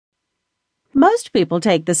Most people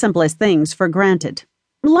take the simplest things for granted,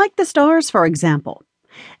 like the stars, for example.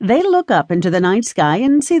 They look up into the night sky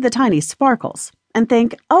and see the tiny sparkles and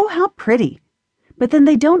think, "Oh, how pretty." But then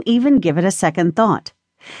they don't even give it a second thought.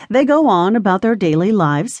 They go on about their daily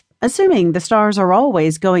lives, assuming the stars are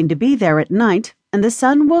always going to be there at night and the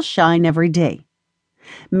sun will shine every day.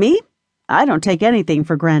 Me? I don't take anything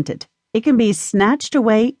for granted. It can be snatched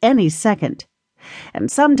away any second.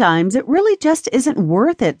 And sometimes it really just isn't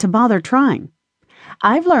worth it to bother trying.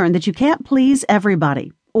 I've learned that you can't please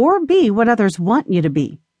everybody or be what others want you to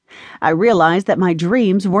be. I realized that my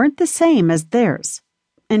dreams weren't the same as theirs.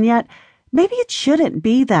 And yet, maybe it shouldn't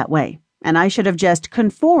be that way, and I should have just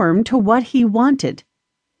conformed to what he wanted.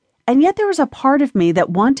 And yet there was a part of me that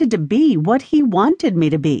wanted to be what he wanted me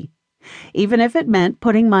to be, even if it meant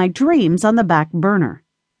putting my dreams on the back burner.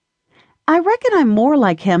 I reckon I'm more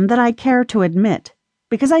like him than I care to admit,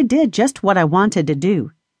 because I did just what I wanted to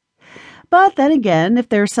do. But then again, if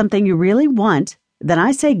there's something you really want, then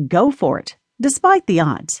I say go for it, despite the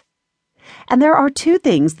odds. And there are two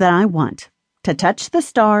things that I want: to touch the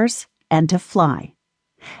stars and to fly.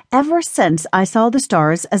 Ever since I saw the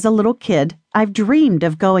stars as a little kid, I've dreamed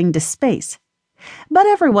of going to space. But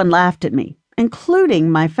everyone laughed at me,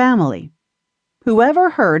 including my family.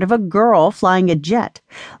 Whoever heard of a girl flying a jet,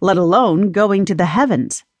 let alone going to the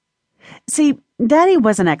heavens? See, Daddy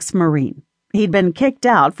was an ex-Marine. He'd been kicked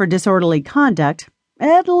out for disorderly conduct.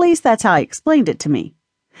 At least that's how he explained it to me.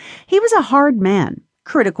 He was a hard man,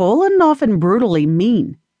 critical and often brutally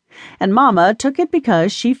mean. And Mama took it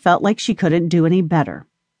because she felt like she couldn't do any better.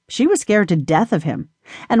 She was scared to death of him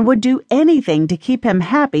and would do anything to keep him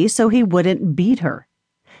happy so he wouldn't beat her,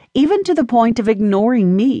 even to the point of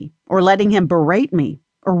ignoring me or letting him berate me,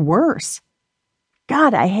 or worse.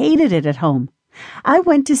 God, I hated it at home. I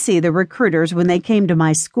went to see the recruiters when they came to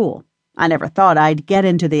my school. I never thought I'd get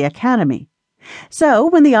into the academy. So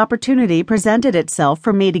when the opportunity presented itself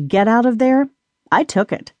for me to get out of there, I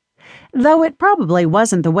took it. Though it probably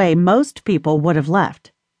wasn't the way most people would have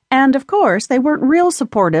left. And of course, they weren't real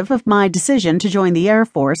supportive of my decision to join the Air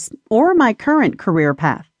Force or my current career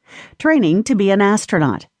path, training to be an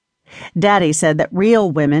astronaut. Daddy said that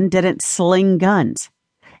real women didn't sling guns.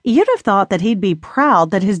 You'd have thought that he'd be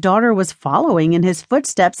proud that his daughter was following in his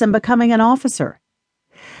footsteps and becoming an officer.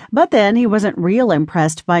 But then he wasn't real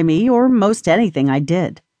impressed by me or most anything I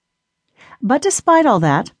did. But despite all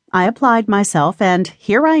that, I applied myself, and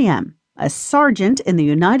here I am, a sergeant in the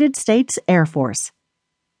United States Air Force.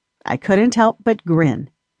 I couldn't help but grin.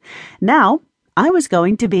 Now, I was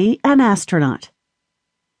going to be an astronaut.